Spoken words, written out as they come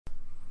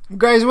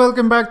Guys,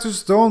 welcome back to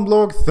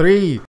Stoneblock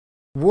 3.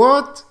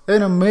 What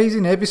an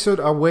amazing episode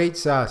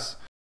awaits us.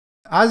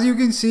 As you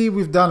can see,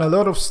 we've done a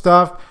lot of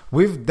stuff.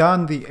 We've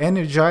done the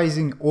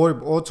energizing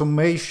orb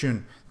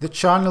automation. The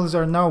channels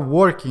are now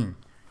working.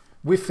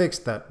 We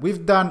fixed that.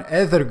 We've done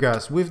ether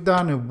gas. We've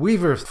done a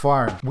weaver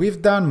farm.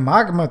 We've done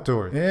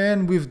magmator.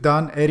 And we've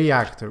done a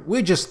reactor.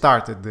 We just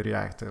started the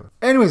reactor.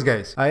 Anyways,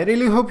 guys, I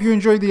really hope you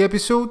enjoyed the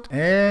episode.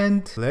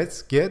 And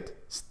let's get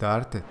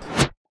started.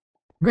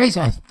 Guys,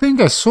 I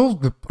think I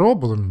solved the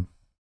problem.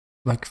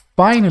 Like,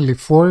 finally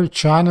 4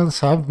 channels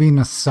have been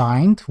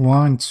assigned.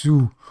 1,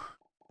 2,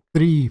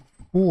 3,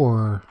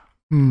 4.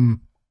 I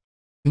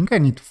think I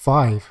need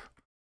 5.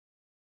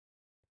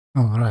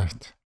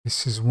 Alright,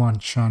 this is 1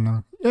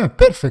 channel. Yeah,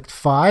 perfect,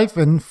 5.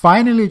 And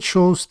finally it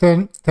shows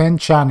 10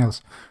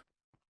 channels.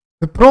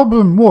 The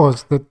problem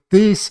was that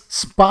this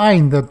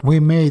spine that we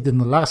made in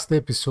the last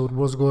episode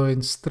was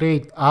going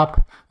straight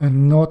up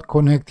and not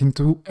connecting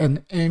to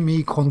an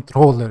ME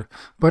controller,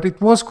 but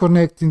it was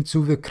connecting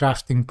to the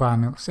crafting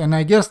panels. And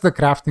I guess the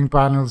crafting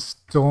panels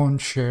don't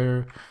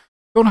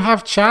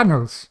have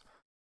channels.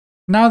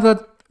 Now that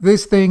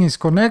this thing is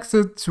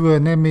connected to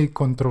an ME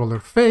controller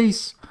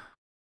face,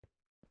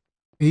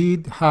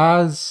 it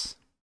has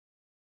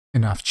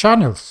enough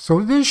channels. So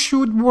this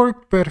should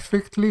work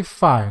perfectly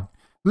fine.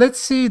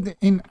 Let's see it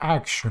in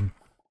action.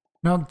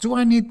 Now, do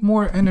I need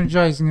more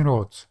energizing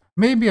rods?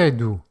 Maybe I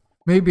do,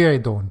 maybe I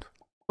don't.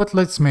 But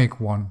let's make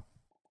one.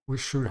 We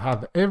should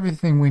have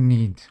everything we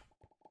need.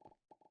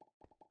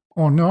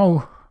 Oh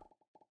no!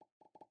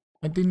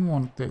 I didn't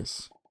want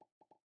this.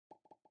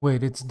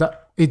 Wait, it's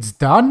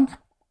done?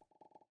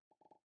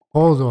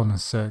 Hold on a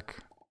sec.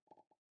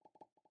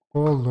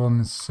 Hold on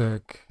a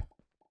sec.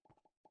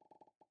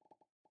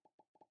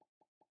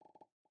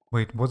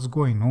 Wait, what's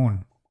going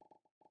on?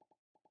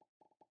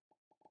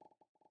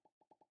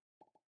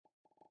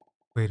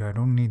 Wait, I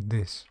don't need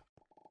this.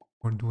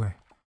 Or do I?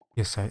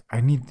 Yes, I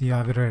need the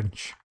other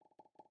wrench.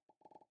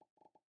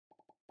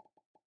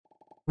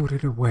 Put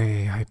it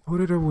away. I put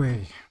it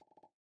away.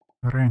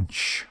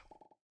 Wrench.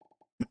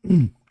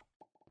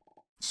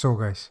 So,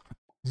 guys,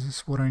 this is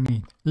what I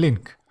need.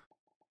 Link.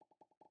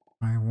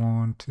 I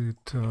want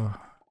it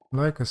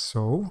like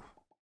so.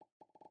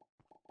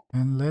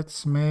 And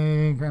let's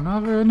make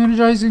another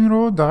energizing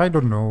rod. I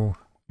don't know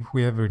if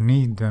we ever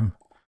need them.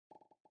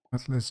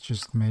 But let's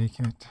just make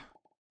it.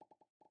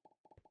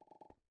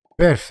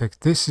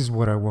 Perfect, this is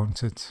what I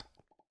wanted.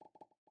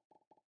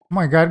 Oh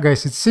my god,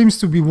 guys, it seems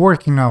to be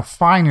working now,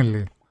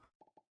 finally.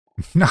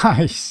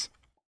 Nice.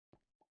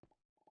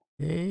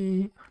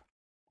 Okay,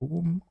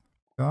 boom,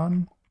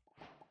 done.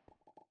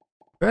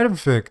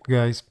 Perfect,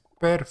 guys,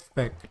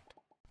 perfect.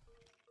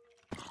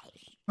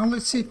 Now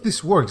let's see if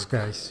this works,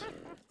 guys.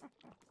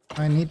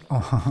 I need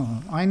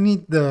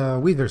the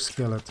wither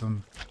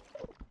skeleton.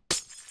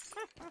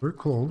 We're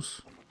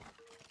close.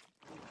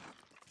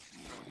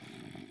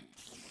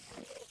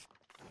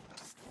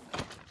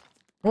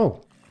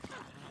 Oh,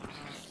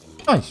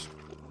 nice.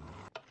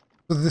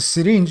 So the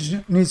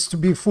syringe needs to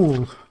be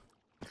full.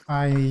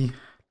 I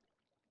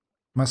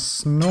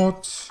must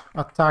not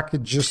attack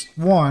it just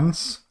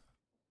once,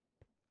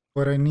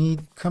 but I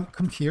need,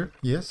 come here,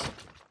 yes.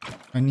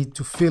 I need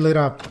to fill it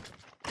up,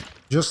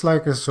 just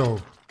like so.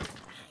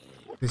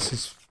 This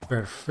is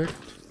perfect.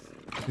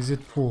 Is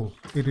it full?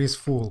 It is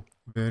full.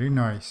 Very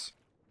nice.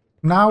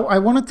 Now I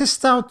want to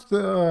test out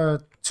 2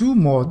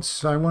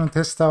 mods. I want to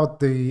test out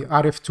the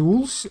RF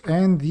tools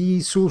and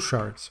the soul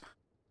shards.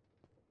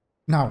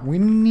 Now we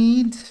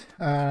need,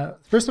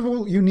 first of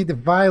all, you need a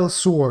vile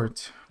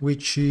sword,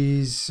 which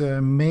is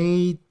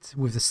made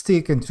with a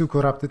stick and 2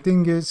 corrupted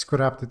ingots.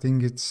 Corrupted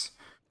ingots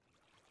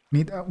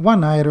need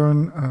 1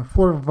 iron,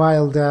 4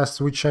 vile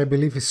dust, which I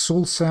believe is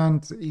soul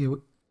sand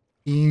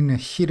in a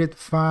heated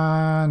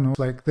fan, or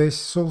like this,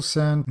 soul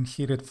sand and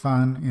heated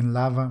fan in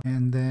lava,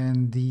 and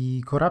then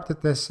the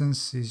corrupted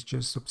essence is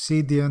just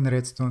obsidian,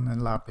 redstone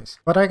and lapis.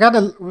 But I got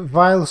a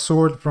vile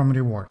sword from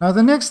reward. Now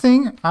the next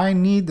thing, I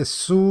need a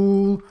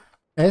soul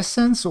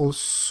essence or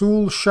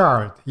soul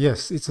shard.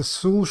 Yes, it's a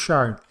soul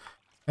shard.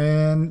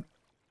 And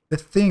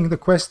the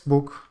quest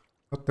book,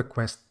 not the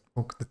quest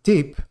book, the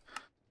tip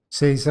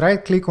says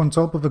right click on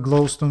top of a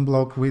glowstone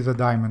block with a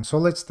diamond. So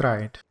let's try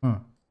it.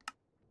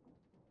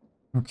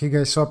 Okay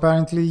guys, so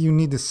apparently you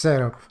need a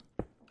setup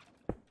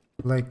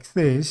like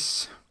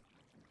this.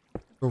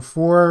 So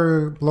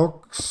 4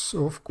 blocks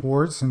of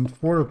quartz and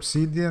 4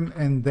 obsidian,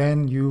 and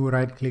then you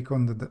right click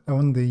on the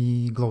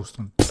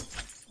glowstone.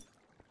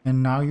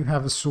 And now you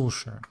have a soul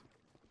shard.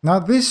 Now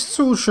this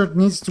soul shard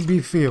needs to be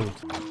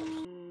filled.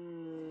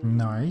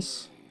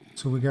 Nice.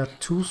 So we got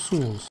 2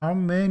 souls. How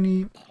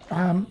many?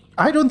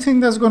 I don't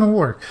think that's gonna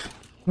work.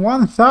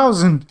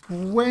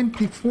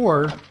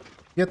 1024,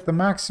 get the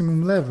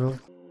maximum level.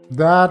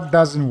 That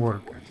doesn't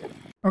work.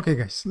 Okay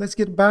guys, let's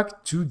get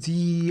back to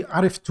the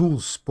RF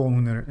tools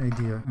spawner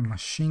idea. A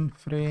machine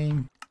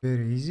frame,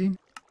 very easy.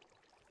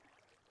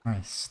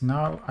 Nice.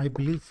 Now I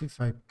believe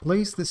if I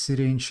place the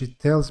syringe, it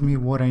tells me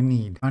what I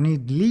need. I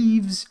need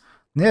leaves,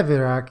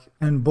 netherrack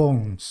and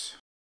bones.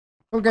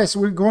 Well guys,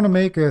 we're gonna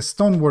make a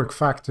stonework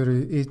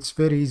factory. It's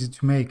very easy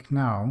to make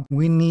now.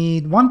 We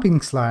need one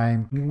pink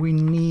slime, we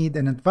need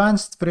an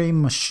advanced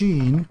frame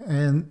machine,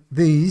 and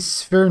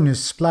this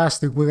furnace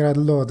plastic we got a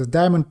lot, a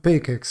diamond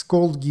pickaxe,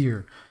 gold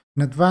gear,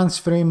 an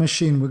advanced frame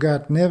machine, we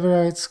got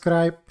netherite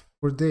scrap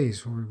for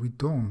days, or we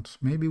don't,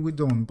 maybe we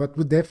don't, but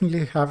we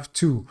definitely have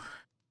two.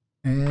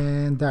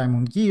 And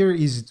diamond gear,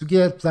 easy to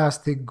get,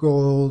 plastic,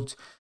 gold,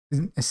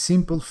 a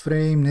simple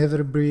frame,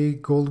 nether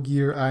brick, gold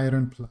gear,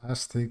 iron,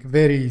 plastic,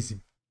 very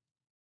easy.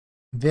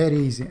 Very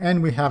easy.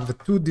 And we have the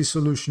two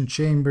dissolution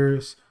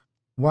chambers,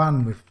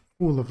 one with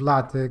full of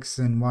latex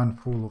and one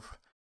full of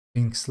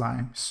pink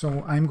slime.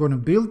 So I'm going to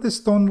build the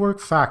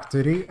stonework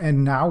factory,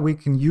 and now we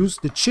can use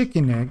the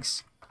chicken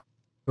eggs.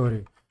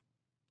 Sorry.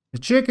 The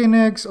chicken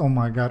eggs, oh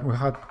my god, we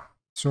had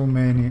so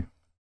many.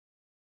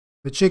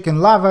 The chicken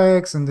lava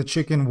eggs and the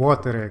chicken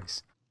water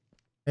eggs.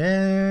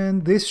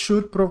 And this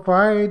should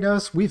provide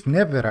us with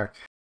netherrack.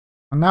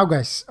 And now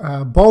guys,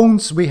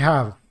 bones we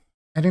have.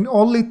 And it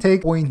only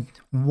takes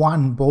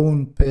 0.1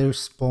 bone per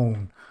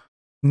spawn.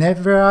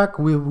 Netherrack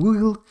we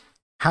will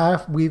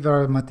have with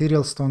our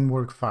material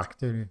stonework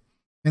factory.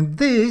 And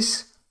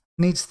this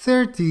needs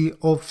 30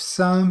 of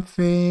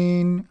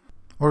something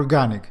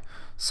organic,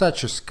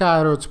 such as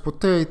carrots,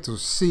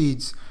 potatoes,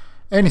 seeds,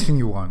 anything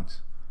you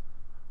want.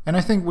 And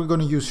I think we're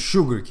going to use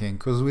sugarcane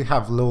because we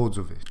have loads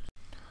of it.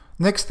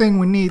 Next thing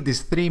we need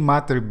is 3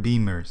 matter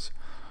beamers.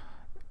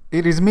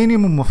 It is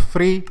minimum of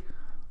 3,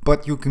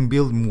 but you can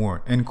build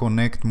more and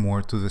connect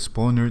more to the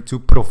spawner to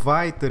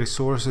provide the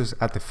resources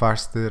at a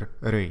faster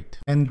rate.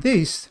 And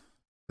this,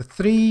 the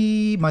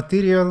 3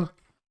 material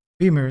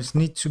beamers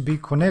need to be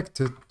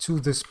connected to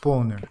the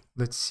spawner.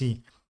 Let's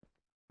see.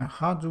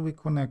 How do we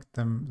connect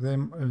them?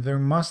 There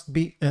must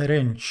be a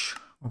wrench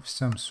of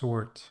some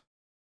sort.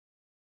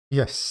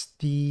 Yes,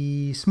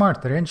 the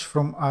smart wrench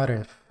from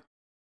RF.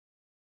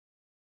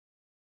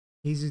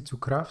 Easy to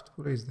craft?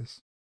 What is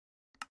this?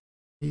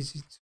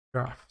 Easy to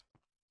craft.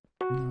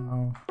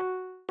 No.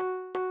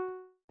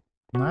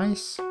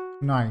 Nice,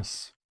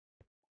 nice.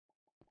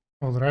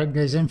 Alright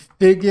guys, I'm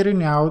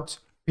figuring out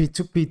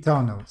P2P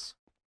tunnels.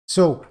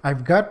 So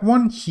I've got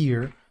one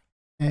here,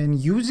 and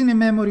using a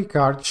memory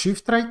card,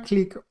 shift right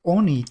click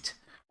on it,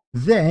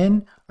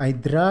 then I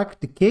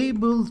drag the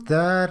cable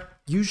that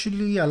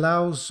usually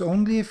allows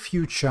only a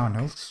few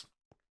channels.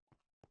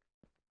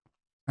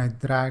 I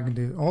dragged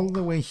it all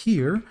the way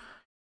here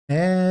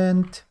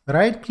and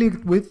right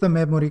clicked with the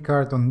memory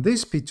card on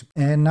this P2P,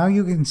 and now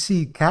you can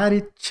see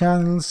carried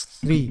channels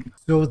 3.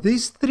 So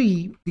these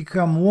 3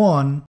 become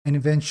 1 and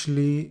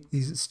eventually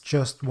is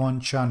just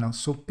one channel.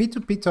 So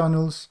P2P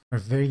tunnels are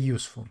very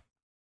useful.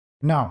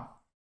 Now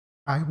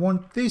I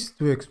want this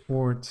to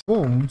export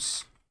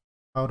bones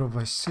out of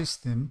a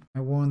system. I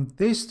want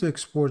this to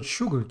export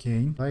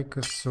sugarcane like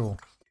so.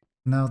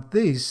 Now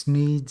this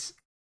needs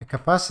a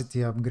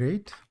capacity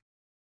upgrade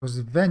because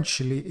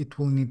eventually it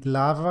will need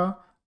lava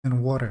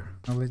and water.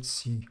 Now let's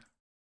see.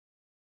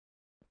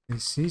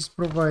 This is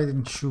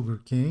providing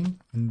sugarcane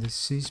and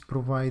this is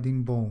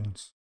providing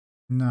bones.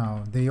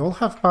 Now they all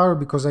have power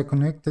because I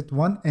connected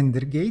one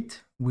ender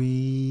gate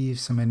with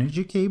some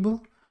energy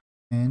cable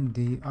and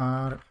they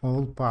are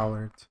all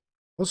powered.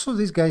 Also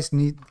these guys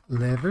need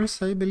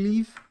levers, I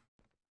believe.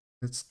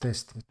 Let's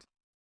test it.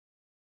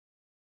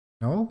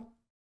 No?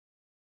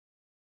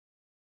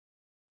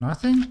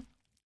 Nothing?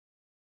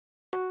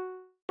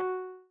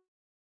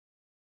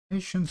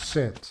 Nation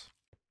set.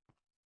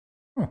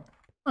 Oh,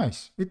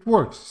 nice. It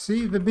works.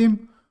 See the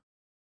beam?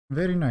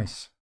 Very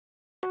nice.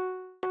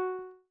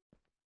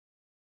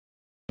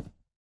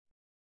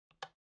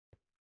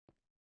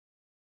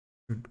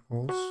 Should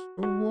also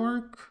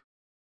work.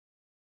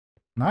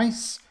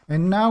 Nice.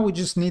 And now we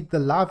just need the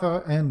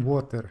lava and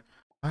water.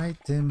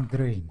 Item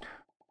drain.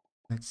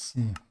 Let's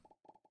see.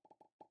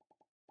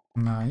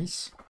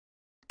 Nice.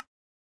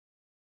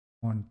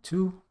 1,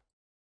 2.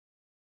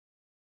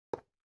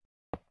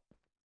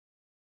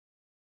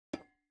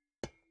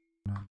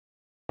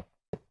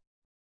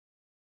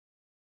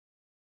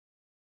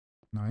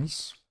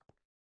 Nice.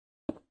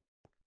 I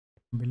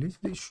believe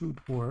they should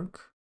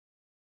work.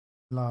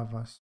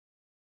 Lava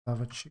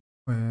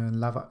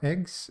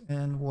eggs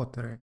and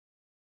water egg.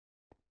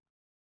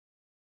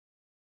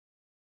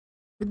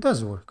 It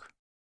does work.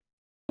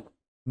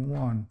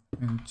 1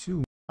 and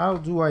 2. How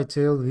do I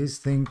tell this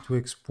thing to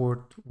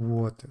export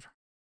water?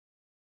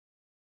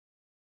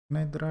 Can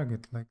I drag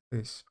it like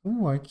this?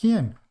 Oh, I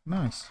can.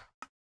 Nice.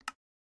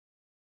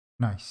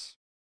 Nice.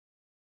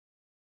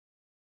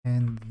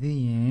 And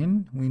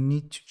then we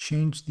need to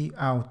change the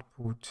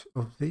output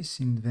of this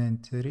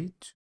inventory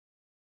to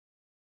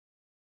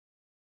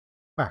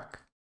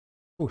back.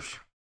 Push.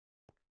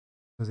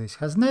 So this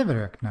has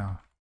netherrack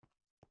now.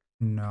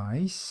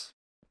 Nice.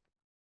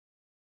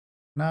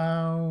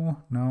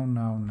 Now.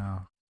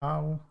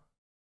 How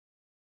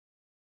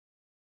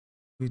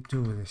we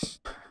do this?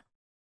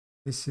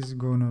 This is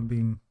gonna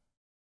be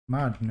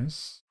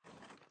madness.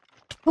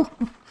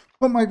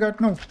 Oh my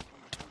god, no.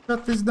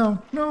 Shut this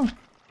down. No.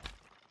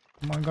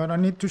 Oh my god, I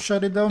need to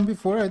shut it down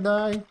before I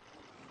die.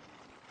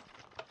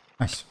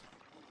 Nice.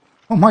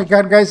 Oh my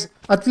god, guys,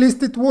 at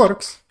least it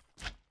works.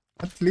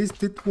 At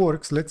least it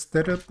works. Let's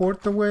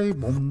teleport away.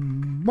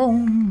 Boom,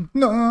 boom.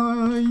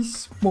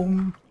 Nice.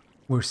 Boom.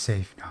 We're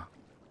safe now.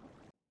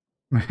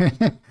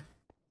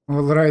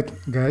 Alright,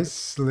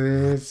 guys,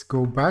 let's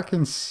go back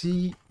and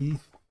see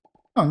if...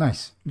 Oh,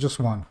 nice. Just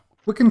one.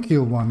 We can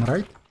kill one,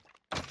 right?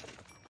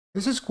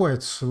 This is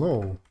quite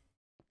slow.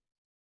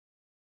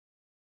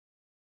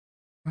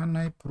 Can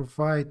I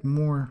provide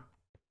more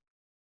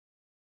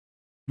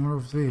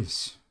of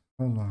this?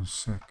 Hold on a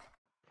sec.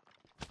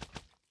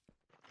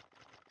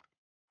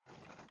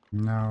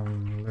 Now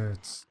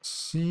let's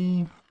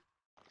see.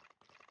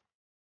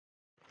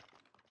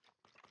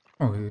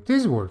 Oh, it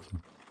is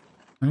working.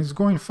 And it's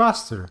going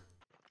faster.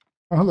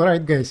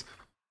 Alright, guys.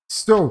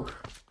 So,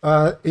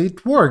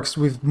 it works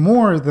with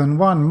more than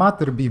one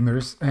matter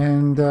beamers,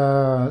 and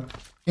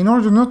in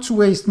order not to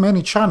waste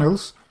many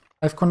channels,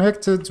 I've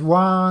connected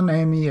one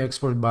ME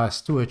export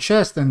bus to a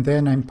chest, and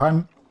then I'm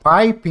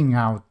piping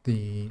out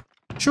the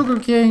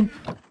sugarcane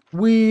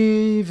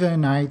with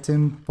an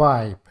item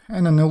pipe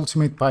and an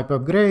ultimate pipe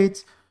upgrade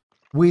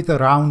with a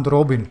round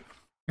robin.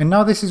 And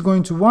now this is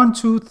going to 1,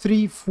 2,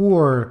 3,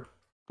 4,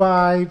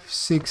 5,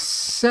 6,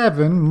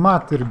 7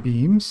 matter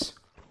beams.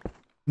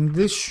 And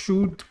this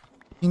should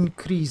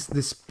increase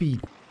the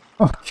speed.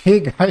 Okay,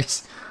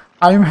 guys,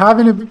 I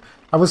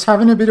was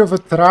having a bit of a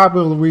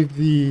trouble with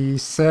the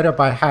setup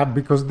I had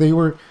because they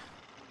were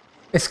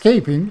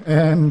escaping,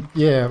 and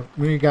yeah,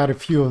 we got a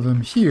few of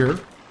them here.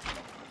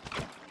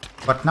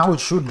 But now it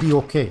should be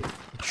okay.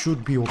 It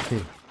should be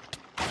okay.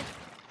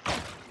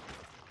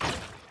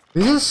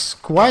 This is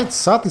quite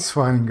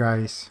satisfying,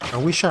 guys. I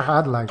wish I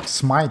had like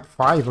Smite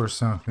 5 or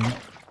something.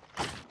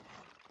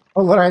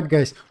 Alright,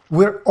 guys,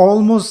 we're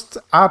almost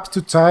up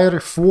to tier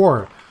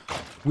 4.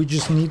 We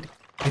just need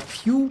a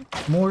few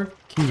more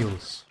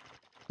kills.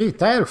 Okay,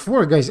 tier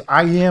 4, guys.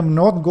 I am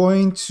not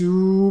going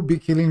to be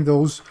killing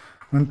those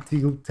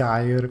until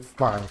tier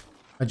 5.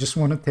 I just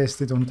want to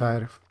test it on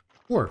tier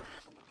 4.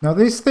 Now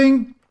this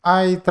thing,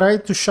 I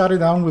tried to shut it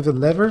down with a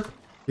lever.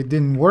 It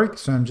didn't work,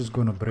 so I'm just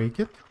gonna break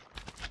it.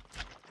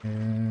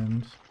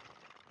 And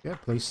yeah,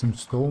 place some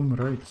stone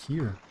right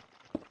here.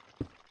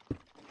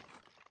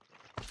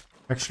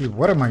 Actually,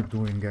 what am I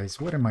doing, guys?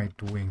 What am I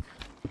doing?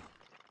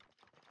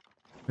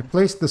 I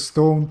placed the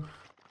stone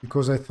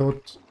because I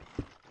thought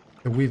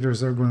the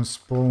withers are gonna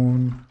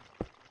spawn.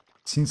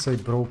 Since I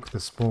broke the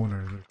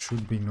spawner, there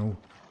should be no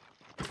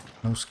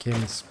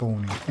skelly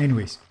spawning.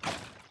 Anyways,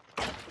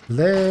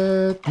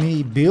 let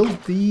me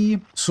build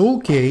the soul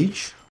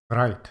cage.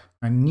 Right,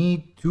 I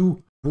need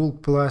to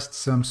bulk blast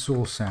some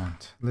soul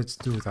sand. Let's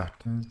do that.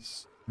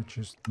 Let's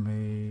just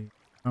make...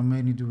 How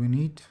many do we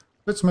need?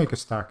 Let's make a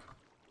stack.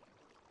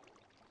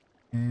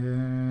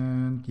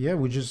 And yeah,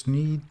 we just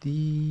need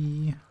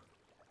the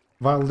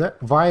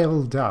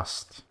vile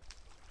dust.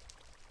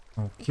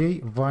 Okay,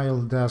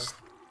 vile dust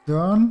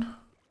done.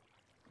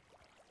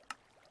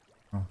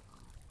 Oh.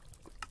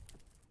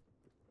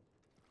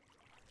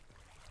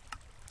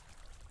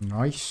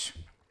 Nice.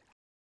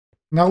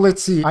 Now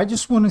let's see. I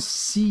just want to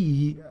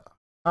see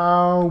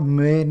how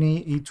many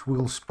it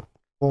will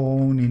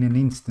spawn in an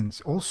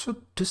instance. Also,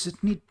 does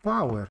it need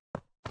power?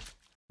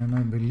 And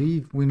I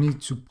believe we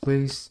need to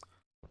place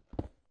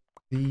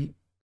the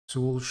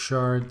soul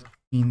shard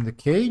in the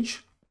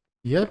cage.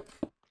 Yep.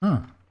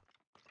 Huh.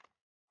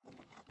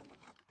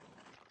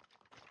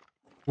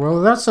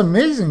 Well, that's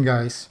amazing,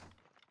 guys.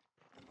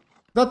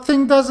 That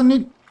thing doesn't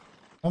need...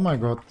 Oh my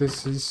god,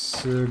 this is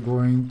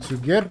going to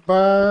get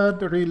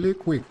bad really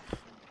quick.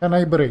 Can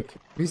I break?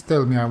 Please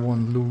tell me I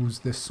won't lose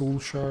the soul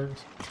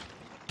shards.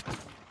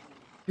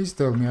 Please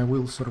tell me I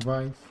will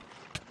survive.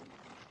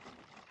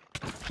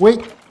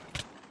 Wait!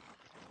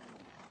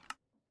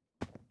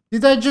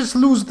 Did I just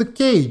lose the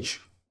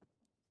cage?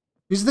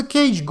 Is the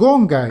cage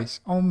gone, guys?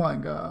 Oh my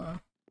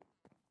god.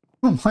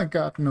 Oh my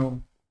god,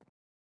 no.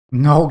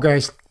 No,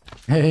 guys.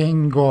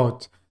 Thank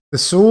god. The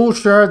soul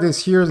shard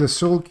is here, the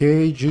soul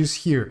cage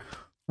is here.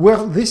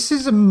 Well, this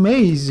is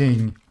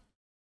amazing.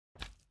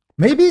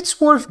 Maybe it's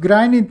worth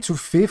grinding to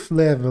 5th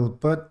level,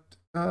 but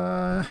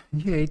yeah,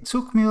 it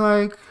took me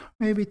like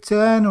maybe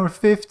 10 or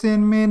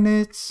 15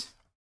 minutes.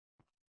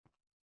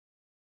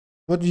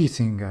 What do you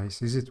think,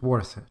 guys? Is it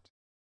worth it?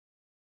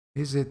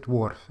 Is it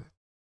worth it?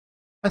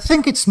 I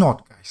think it's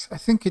not, guys. I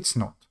think it's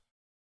not.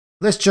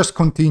 Let's just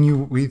continue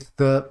with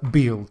the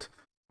build.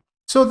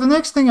 So the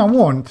next thing I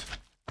want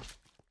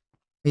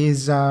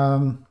is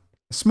a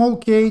small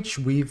cage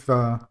with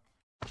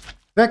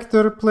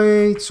vector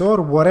plates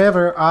or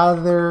whatever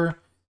other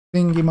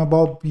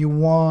thingamabob you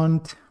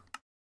want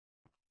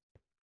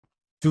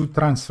to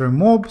transfer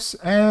mobs,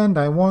 and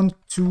I want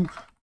to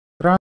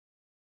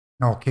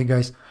okay,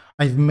 guys,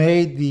 I've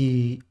made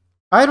the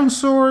iron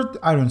sword,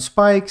 iron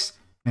spikes,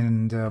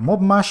 and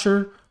mob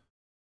masher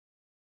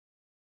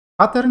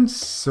patterns,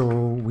 so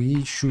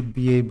we should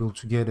be able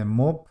to get a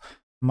mob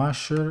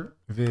masher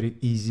very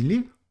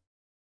easily.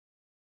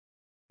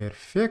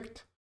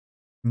 Perfect.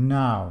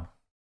 Now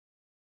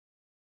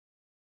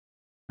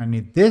I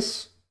need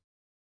this.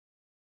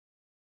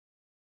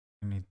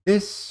 I need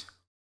this.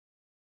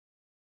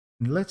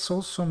 And let's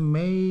also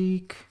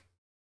make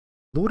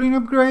looting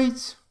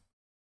upgrades.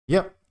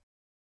 Yep.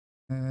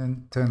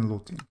 And 10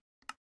 looting.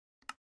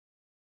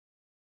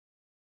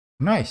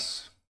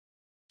 Nice.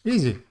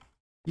 Easy.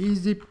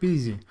 Easy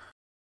peasy.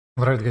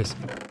 Alright guys.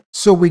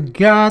 So we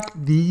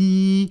got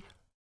the...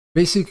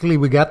 Basically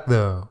we got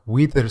the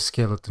wither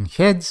skeleton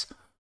heads.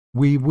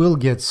 We will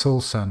get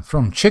soul sand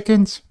from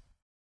chickens.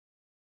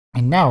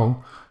 And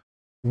now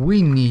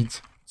we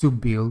need to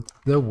build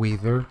the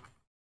wither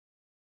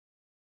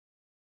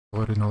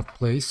coordinate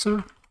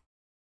placer,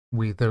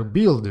 wither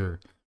builder.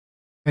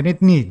 And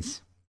it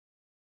needs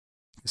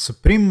a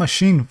supreme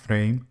machine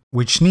frame,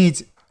 which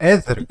needs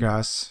ether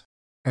gas,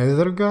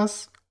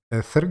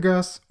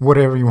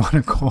 whatever you want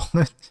to call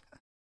it,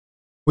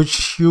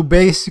 which you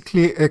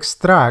basically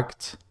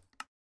extract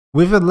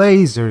with a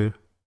laser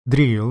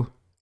drill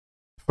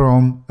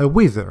from a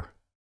wither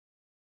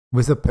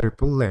with a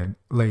purple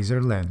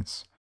laser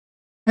lens.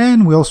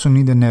 And we also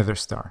need a nether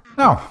star.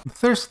 Now, the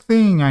first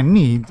thing I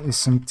need is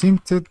some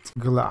tinted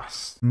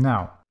glass.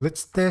 Now,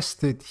 let's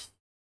test it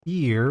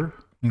here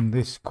in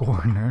this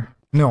corner.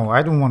 No,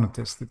 I don't want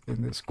to test it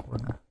in this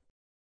corner.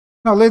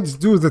 Now let's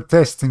do the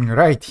testing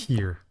right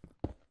here,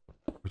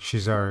 which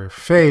is our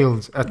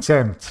failed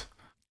attempt,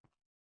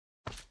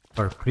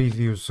 our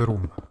previous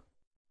room.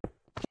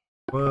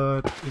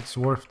 But it's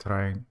worth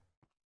trying.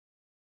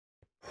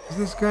 Is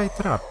this guy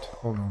trapped?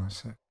 Hold on a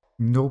sec.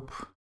 Nope,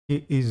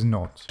 he is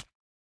not.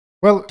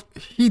 Well,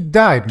 he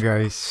died,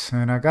 guys,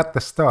 and I got the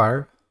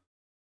star,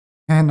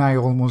 and I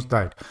almost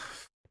died.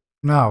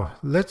 Now,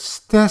 let's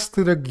test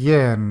it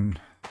again.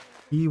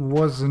 He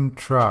wasn't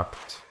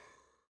trapped.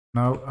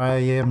 Now, I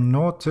am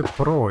not a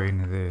pro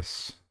in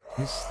this.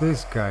 Is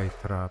this guy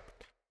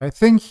trapped? I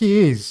think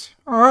he is.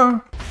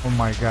 Oh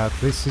my god,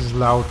 this is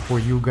loud for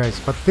you guys,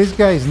 but this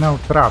guy is now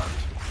trapped.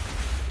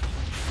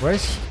 Why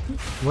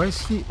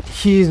is he?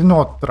 He is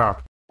not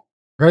trapped.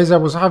 Guys, I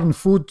was having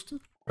food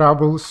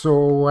trouble,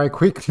 so I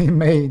quickly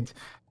made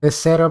a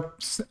setup,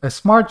 a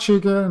smart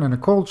chicken and a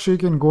cold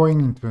chicken going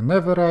into a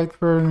netherite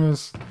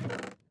furnace,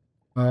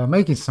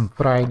 making some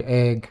fried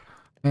egg,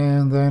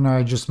 and then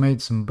I just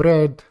made some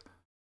bread,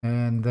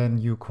 and then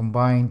you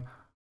combine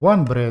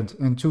one bread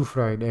and 2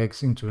 fried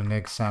eggs into an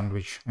egg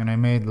sandwich, and I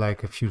made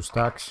like a few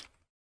stacks.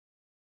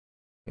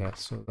 Yeah,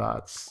 so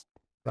that's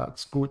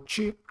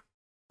Gucci.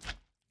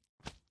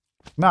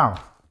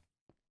 Now,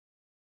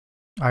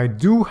 I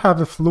do have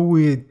a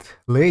fluid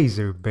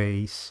laser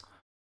base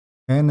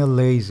and a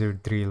laser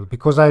drill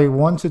because I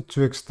wanted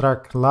to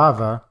extract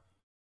lava,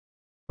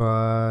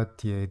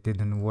 but yeah, it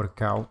didn't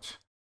work out.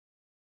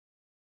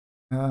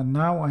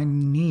 Now I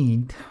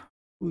need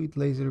fluid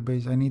laser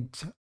base. I need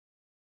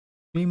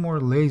 3 more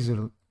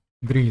laser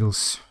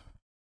drills.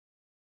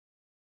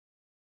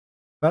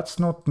 That's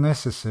not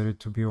necessary,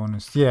 to be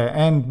honest. Yeah,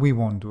 and we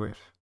won't do it.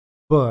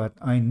 But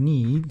I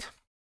need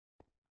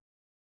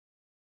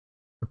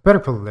a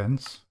purple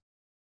lens.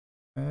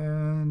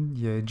 And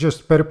yeah,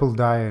 just purple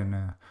dye and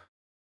a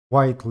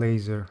white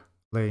laser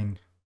lane.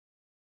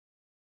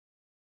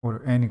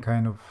 Or any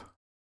kind of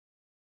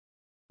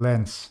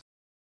lens.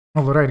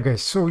 Alright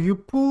guys, so you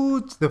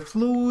put the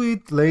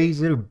fluid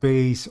laser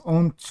base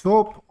on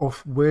top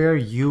of where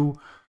you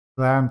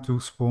plan to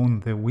spawn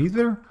the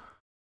wither.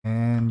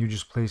 And you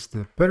just place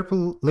the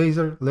purple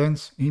laser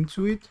lens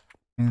into it.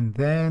 And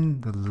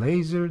then the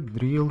laser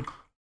drill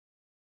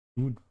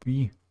would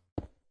be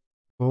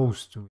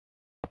close to it.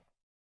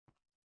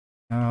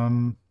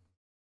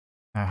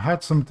 I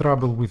had some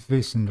trouble with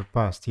this in the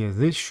past. Yeah,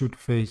 this should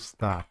face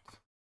that.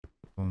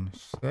 One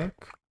sec.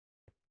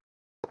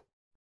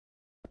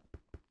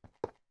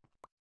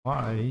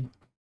 Why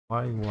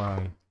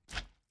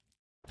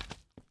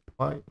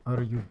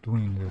are you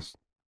doing this?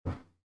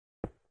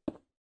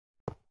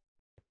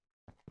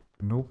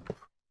 Nope.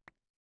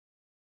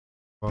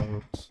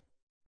 But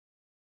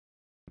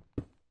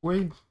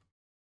wait.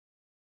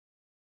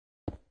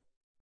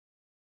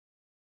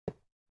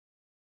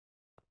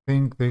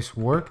 Think this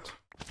worked?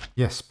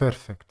 Yes,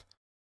 perfect.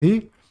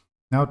 See?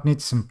 Now it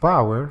needs some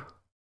power.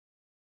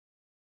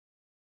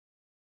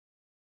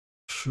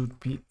 Should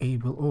be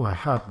able... Oh, I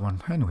had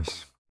one.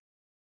 Anyways.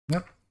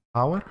 Yep.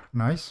 Power.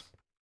 Nice.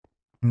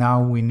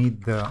 Now we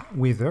need the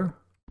wither.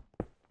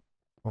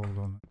 Hold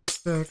on a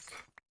sec.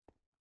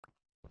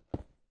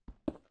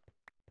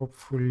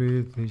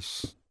 Hopefully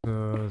this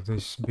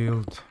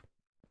build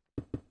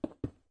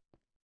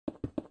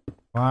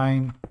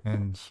fine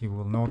and he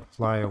will not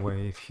fly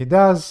away. If he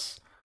does,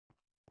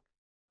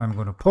 I'm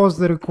gonna pause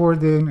the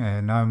recording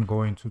and I'm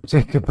going to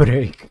take a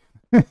break.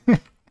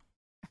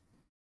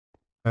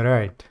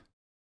 Alright.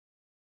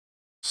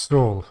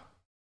 Soul.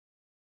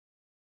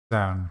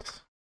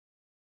 Sound.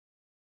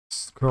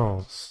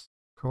 Skulls.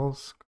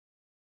 Skulls.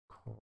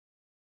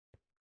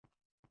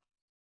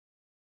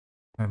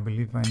 I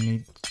believe I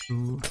need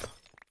to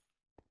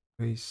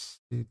place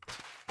it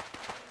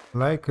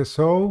like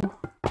so.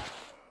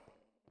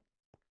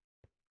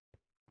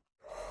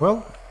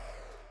 Well,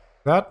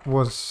 that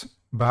was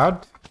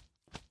bad.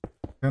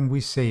 Can we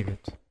save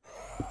it?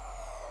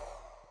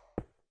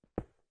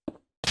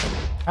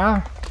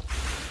 Ah,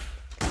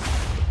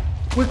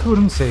 we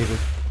couldn't save it.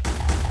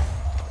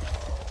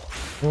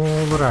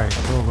 Alright,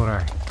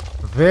 alright.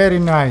 Very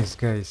nice,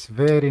 guys,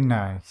 very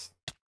nice.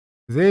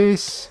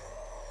 This...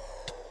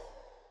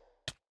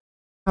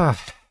 Ah.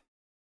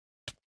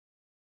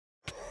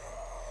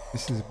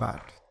 This is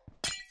bad.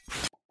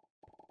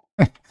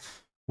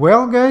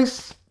 Well,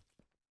 guys,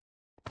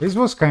 this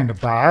was kind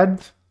of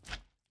bad.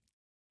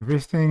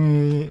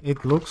 Everything,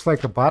 it looks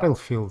like a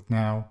battlefield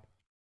now.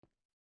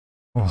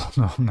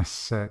 Hold on a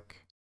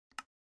sec.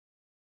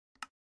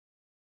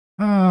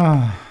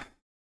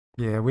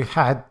 Yeah, we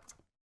had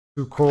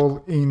to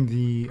call in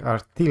the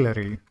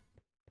artillery,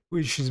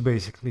 which is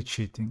basically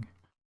cheating.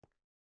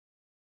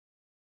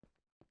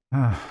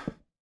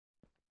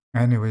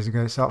 Anyways,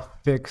 guys, I'll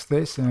fix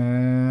this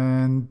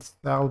and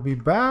I'll be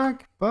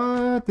back.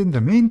 But in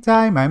the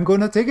meantime, I'm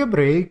gonna take a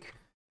break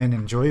and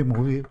enjoy a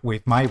movie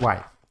with my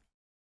wife.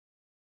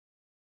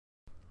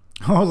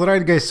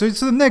 Alright, guys, so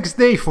it's the next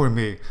day for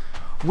me.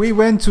 We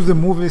went to the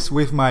movies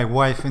with my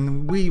wife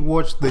and we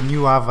watched the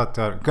new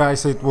Avatar.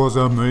 Guys, it was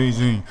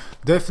amazing.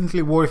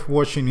 Definitely worth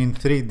watching in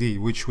 3D,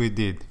 which we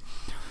did.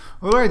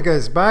 Alright,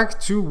 guys, back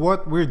to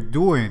what we're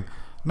doing.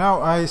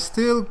 Now, I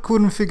still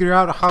couldn't figure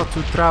out how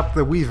to trap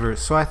the Weaver,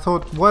 so I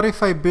thought, what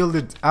if I build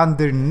it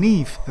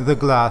underneath the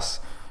glass?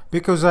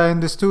 Because I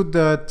understood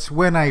that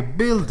when I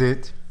build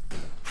it,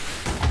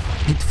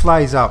 it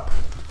flies up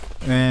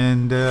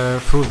and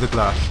through the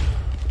glass.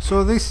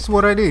 So this is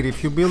what I did.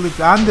 If you build it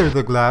under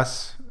the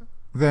glass,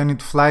 then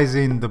it flies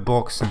in the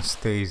box and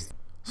stays.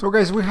 So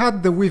guys, we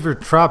had the Weaver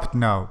trapped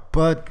now,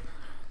 but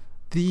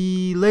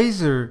the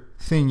laser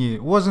thingy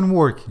wasn't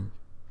working.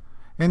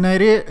 And I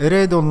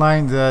read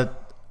online that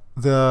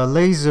the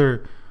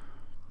laser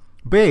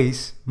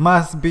base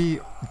must be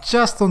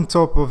just on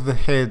top of the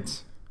head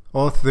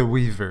of the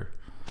Weaver.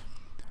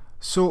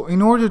 So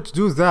in order to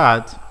do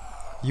that,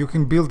 you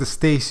can build a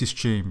stasis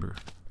chamber.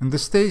 And the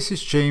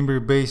stasis chamber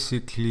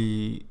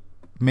basically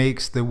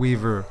makes the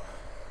Weaver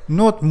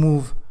not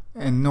move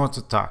and not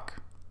attack.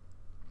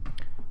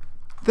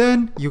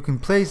 Then you can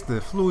place the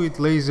fluid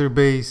laser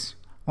base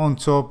on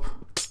top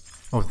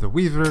of the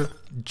Weaver,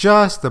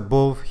 just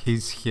above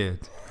his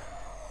head.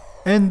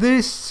 And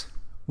this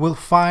will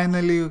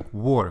finally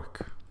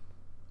work.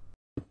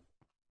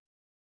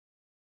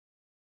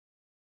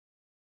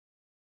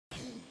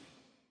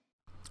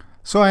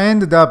 So I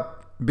ended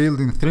up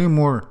building 3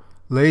 more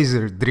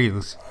laser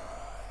drills.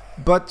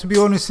 But to be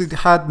honest, it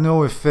had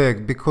no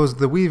effect because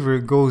the Weaver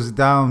goes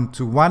down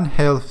to 1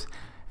 health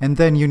and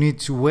then you need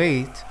to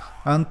wait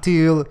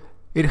until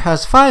it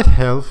has 5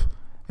 health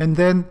and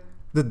then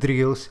the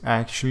drills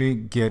actually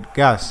get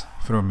gas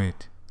from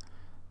it.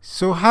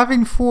 So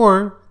having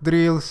 4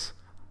 drills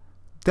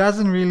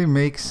doesn't really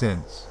make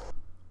sense.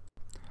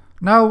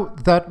 Now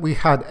that we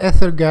had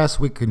ether gas,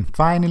 we can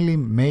finally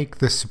make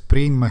the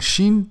Supreme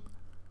machine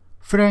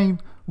frame,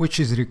 which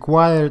is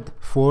required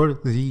for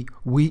the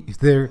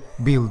Wither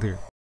builder.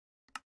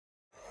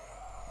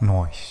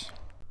 Nice.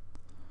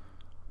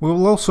 We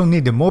will also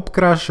need a mob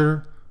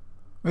crusher.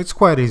 It's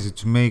quite easy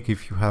to make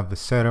if you have the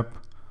setup.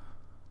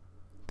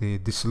 The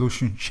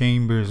dissolution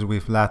chambers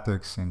with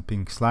latex and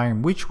pink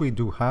slime, which we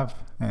do have,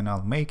 and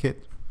I'll make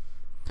it.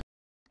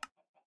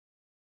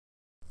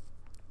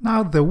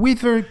 Now the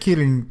Wither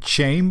killing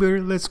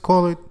chamber, let's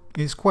call it,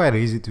 is quite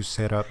easy to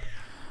set up.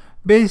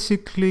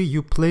 Basically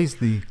you place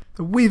the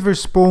Weaver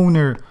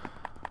spawner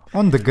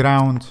on the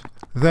ground,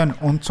 then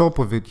on top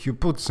of it you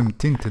put some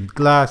tinted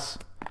glass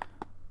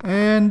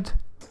and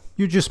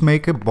you just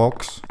make a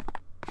box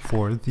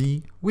for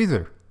the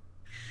Wither.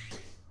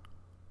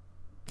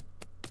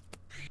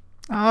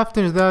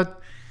 After that,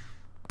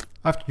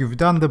 after you've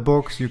done the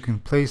box, you can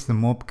place the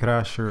mob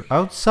crusher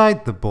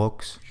outside the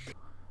box,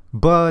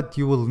 but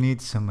you will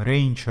need some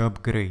range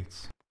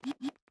upgrades.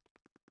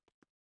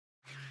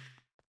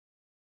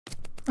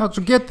 Now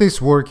to get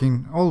this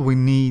working, all we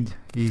need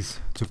is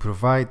to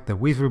provide the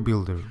Weaver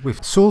builder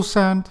with soul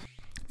sand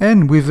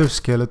and Weaver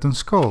skeleton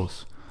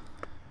skulls.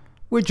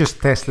 We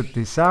just tested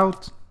this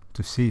out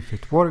to see if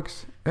it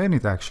works, and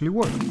it actually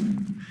worked.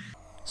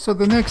 So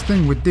the next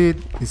thing we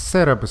did is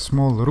set up a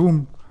small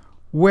room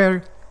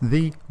where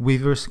the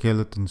Weaver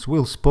skeletons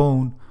will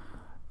spawn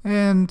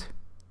and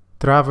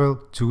travel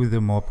to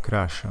the mob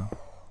crusher.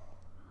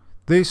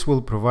 This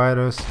will provide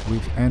us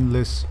with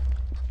endless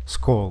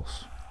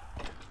skulls.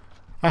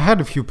 I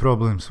had a few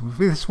problems with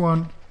this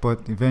one,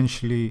 but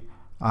eventually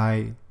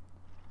I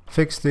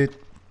fixed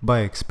it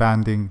by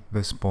expanding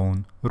the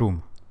spawn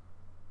room.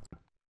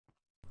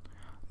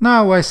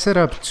 Now I set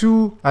up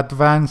 2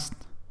 advanced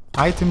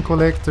item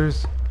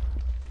collectors,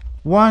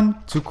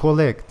 one to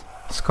collect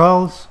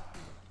skulls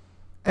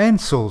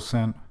and soul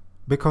sand,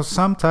 because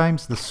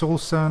sometimes the soul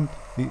sand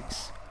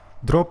is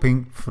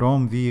dropping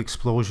from the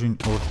explosion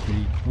of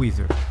the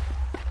Wither.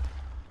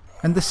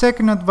 And the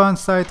second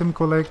advanced item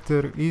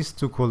collector is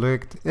to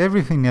collect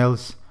everything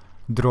else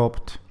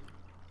dropped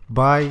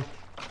by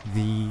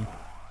the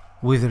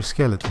Wither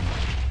skeleton.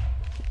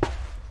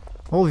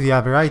 All the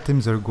other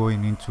items are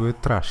going into a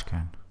trash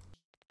can.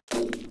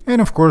 And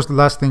of course the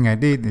last thing I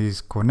did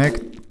is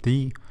connect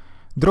the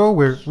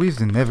drawer with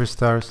the Nether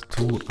stars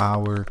to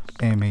our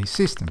MA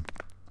system.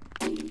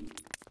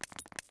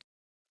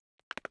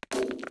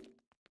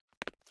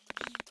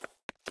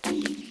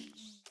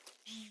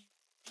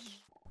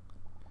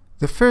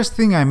 The first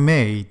thing I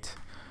made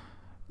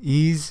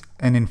is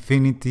an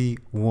infinity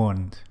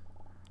wand.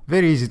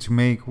 Very easy to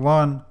make,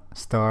 1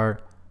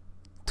 star,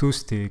 2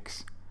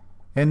 sticks,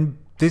 and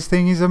this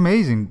thing is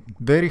amazing,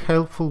 very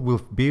helpful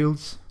with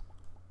builds.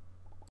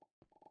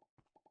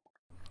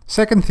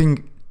 Second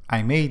thing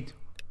I made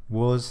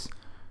was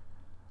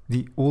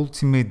the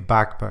ultimate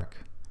backpack.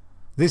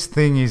 This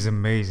thing is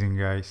amazing,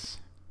 guys.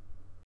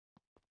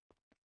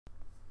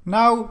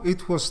 Now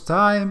it was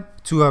time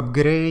to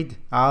upgrade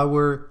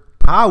our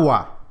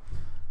Powah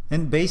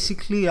and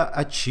basically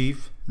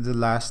achieve the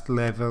last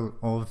level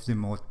of the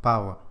mod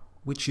Powah,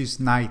 which is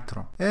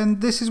Nitro.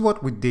 And this is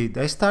what we did.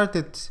 I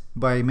started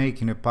by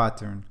making a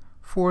pattern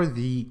for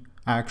the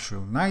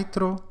actual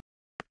Nitro.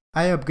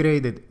 I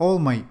upgraded all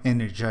my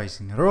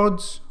energizing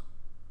rods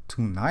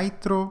to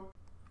Nitro.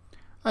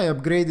 I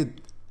upgraded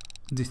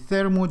the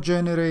thermo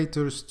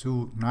generators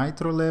to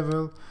Nitro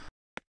level.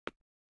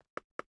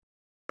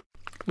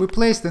 We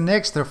placed an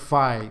extra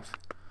 5,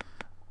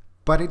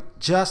 but it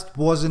just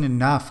wasn't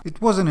enough.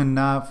 It wasn't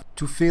enough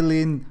to fill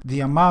in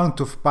the amount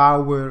of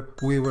power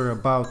we were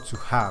about to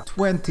have,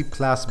 20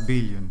 plus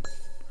billion.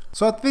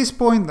 So at this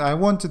point I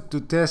wanted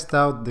to test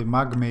out the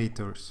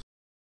magmators.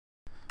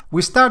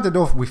 We started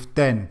off with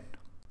 10.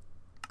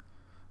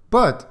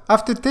 But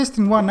after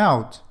testing one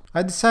out,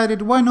 I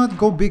decided why not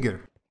go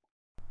bigger.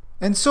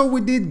 And so we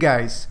did,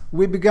 guys.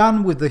 We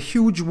began with a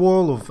huge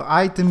wall of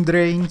item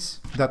drains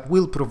that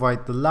will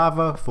provide the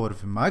lava for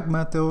the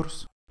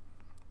magmators.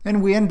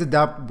 And we ended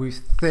up with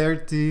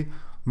 30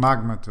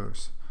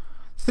 magmators.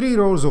 3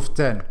 rows of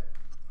 10.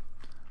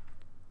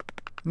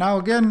 Now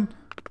again,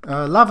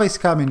 lava is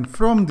coming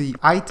from the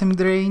item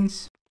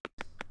drains.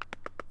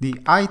 The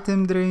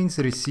item drains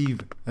receive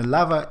a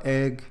lava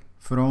egg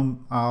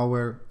from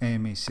our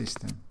MA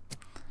system.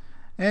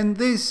 And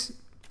this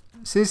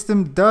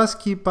system does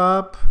keep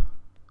up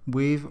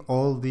with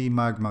all the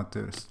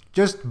magmators,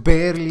 just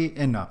barely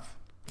enough.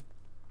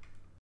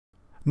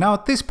 Now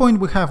at this point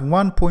we have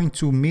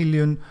 1.2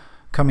 million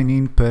coming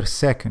in per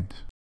second.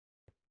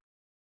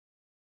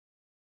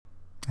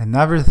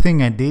 Another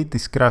thing I did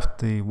is craft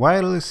the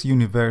wireless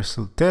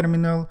universal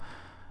terminal,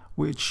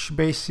 which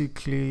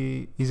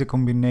basically is a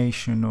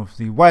combination of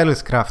the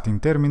wireless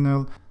crafting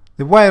terminal,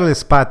 the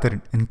wireless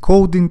pattern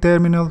encoding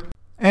terminal,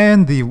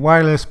 and the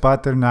wireless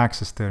pattern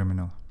access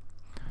terminal.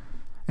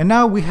 And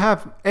now we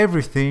have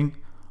everything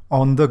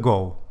on the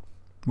go,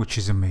 which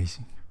is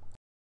amazing.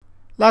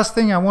 Last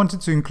thing I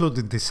wanted to include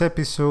in this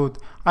episode,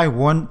 I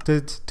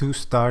wanted to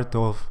start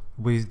off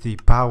with the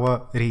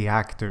Powah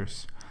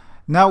reactors.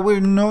 Now we're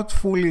not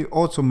fully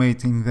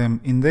automating them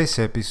in this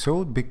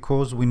episode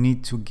because we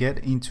need to get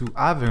into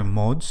other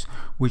mods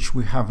which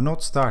we have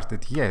not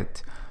started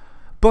yet,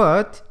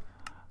 but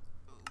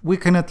we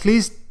can at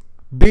least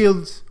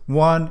build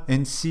one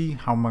and see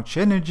how much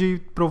energy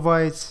it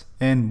provides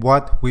and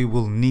what we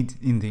will need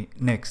in the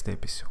next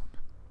episode.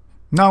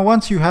 Now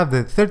once you have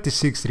the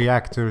 36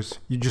 reactors,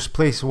 you just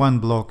place one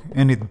block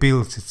and it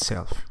builds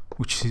itself,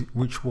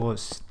 which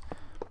was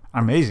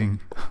amazing.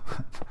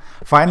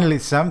 Finally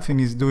something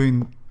is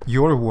doing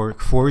your work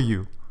for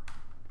you.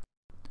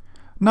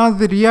 Now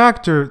the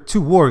reactor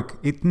to work,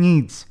 it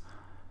needs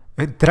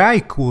a dry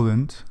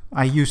coolant.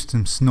 I used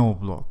some snow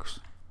blocks,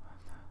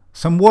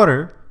 some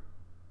water,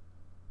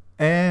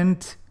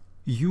 and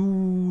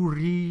uranite.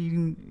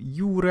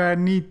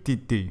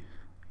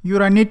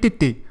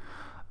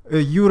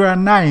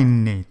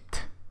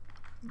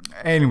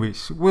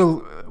 Anyways,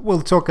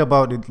 we'll talk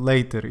about it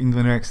later in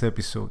the next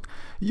episode.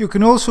 You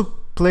can also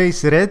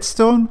place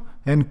redstone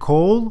and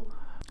coal.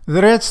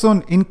 The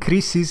redstone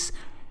increases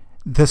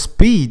the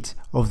speed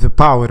of the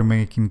power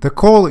making. The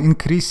coal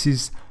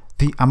increases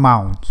the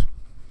amount.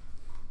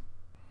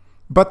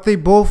 But they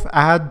both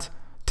add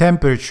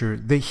temperature.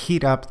 They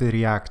heat up the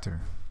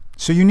reactor.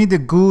 So you need a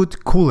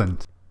good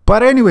coolant.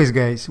 But anyways,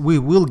 guys, we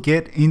will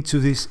get into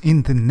this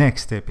in the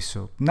next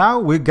episode. Now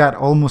we got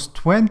almost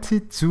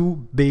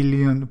 22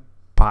 billion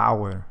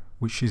power,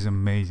 which is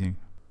amazing.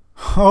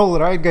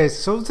 Alright guys,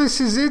 so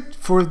this is it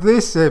for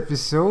this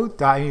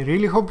episode. I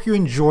really hope you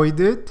enjoyed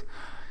it.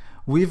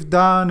 We've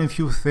done a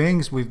few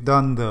things. We've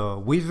done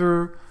the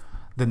Weaver,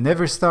 the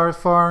Nether Star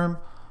farm,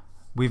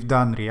 we've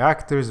done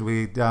reactors,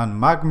 we've done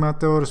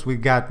magmators, we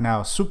got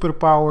now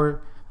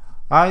superpower.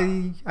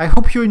 I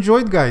hope you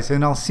enjoyed, guys,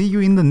 and I'll see you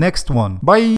in the next one. Bye!